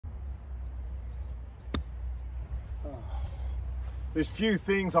There's few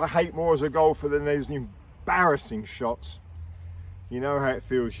things I hate more as a golfer than those embarrassing shots. You know how it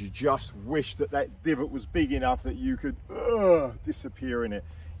feels. You just wish that that divot was big enough that you could disappear in it.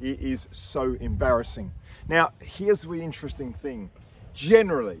 It is so embarrassing. Now, here's the interesting thing.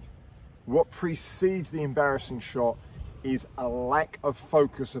 Generally, what precedes the embarrassing shot is a lack of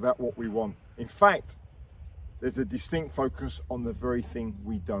focus about what we want. In fact, there's a distinct focus on the very thing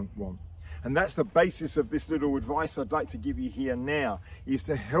we don't want. And that's the basis of this little advice I'd like to give you here now, is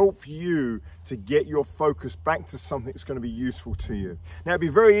to help you to get your focus back to something that's going to be useful to you. Now, it'd be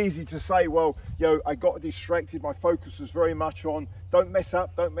very easy to say, well, I got distracted. My focus was very much on don't mess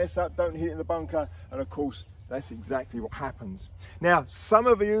up, don't hit it in the bunker. And of course, that's exactly what happens. Now, some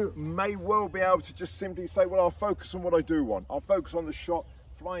of you may well be able to just simply say, well, I'll focus on what I do want. I'll focus on the shot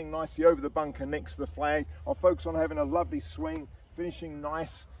flying nicely over the bunker next to the flag. I'll focus on having a lovely swing, finishing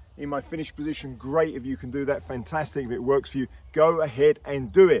nice in my finish position. Great if you can do that, fantastic. If it works for you, go ahead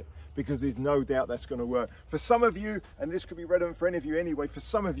and do it, because there's no doubt that's going to work. For some of you, and this could be relevant for any of you anyway, for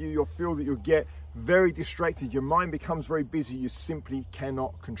some of you, you'll feel that you'll get very distracted. Your mind becomes very busy. You simply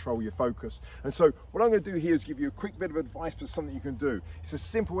cannot control your focus. And so what I'm going to do here is give you a quick bit of advice for something you can do. It's a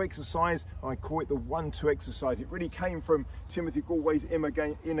simple exercise. I call it the 1-2 exercise. It really came from Timothy Galway's Inner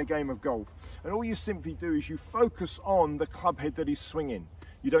Game of Golf. And all you simply do is you focus on the club head that is swinging.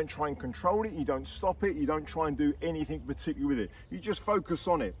 You don't try and control it, you don't stop it, you don't try and do anything particular with it. You just focus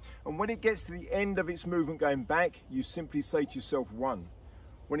on it. And when it gets to the end of its movement going back, you simply say to yourself 1.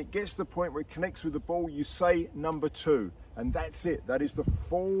 When it gets to the point where it connects with the ball, you say number 2. And that's it. That is the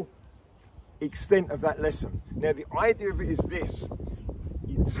full extent of that lesson. Now, the idea of it is this.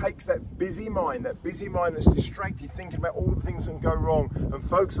 It takes that busy mind that's distracted, thinking about all the things that can go wrong, and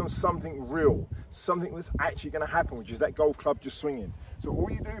focus on something real, something that's actually going to happen, which is that golf club just swinging. So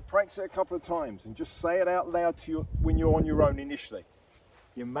all you do, practice it a couple of times and just say it out loud to you when you're on your own initially.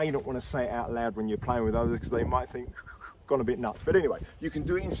 You may not want to say it out loud when you're playing with others, because they might think, gone a bit nuts. But anyway, you can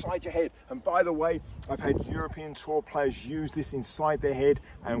do it inside your head. And by the way, I've had European Tour players use this inside their head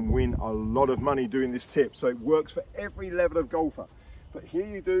and win a lot of money doing this tip. So it works for every level of golfer. But here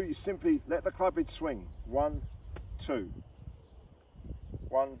you simply let the club head swing. 1, 2.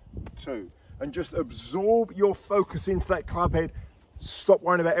 1, 2. And just absorb your focus into that club head. Stop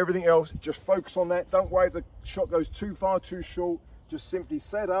worrying about everything else. Just focus on that. Don't worry if the shot goes too far, too short. Just simply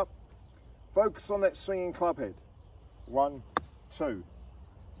set up. Focus on that swinging club head. 1, 2.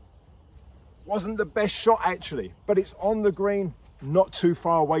 Wasn't the best shot actually, but it's on the green, not too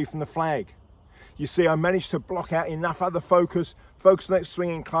far away from the flag. You see, I managed to block out enough other focus on that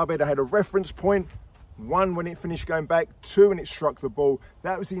swinging club head. I had a reference point, 1 when it finished going back, 2 when it struck the ball.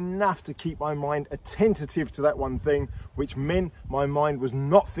 That was enough to keep my mind attentive to that one thing, which meant my mind was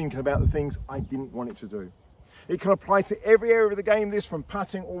not thinking about the things I didn't want it to do. It can apply to every area of the game, this from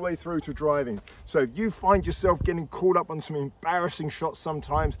putting all the way through to driving. So if you find yourself getting caught up on some embarrassing shots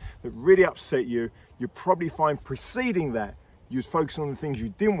sometimes that really upset you, you'll probably find preceding that, you was focusing on the things you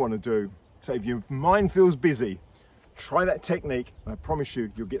didn't want to do. So if your mind feels busy, try that technique, and I promise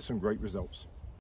you, you'll get some great results.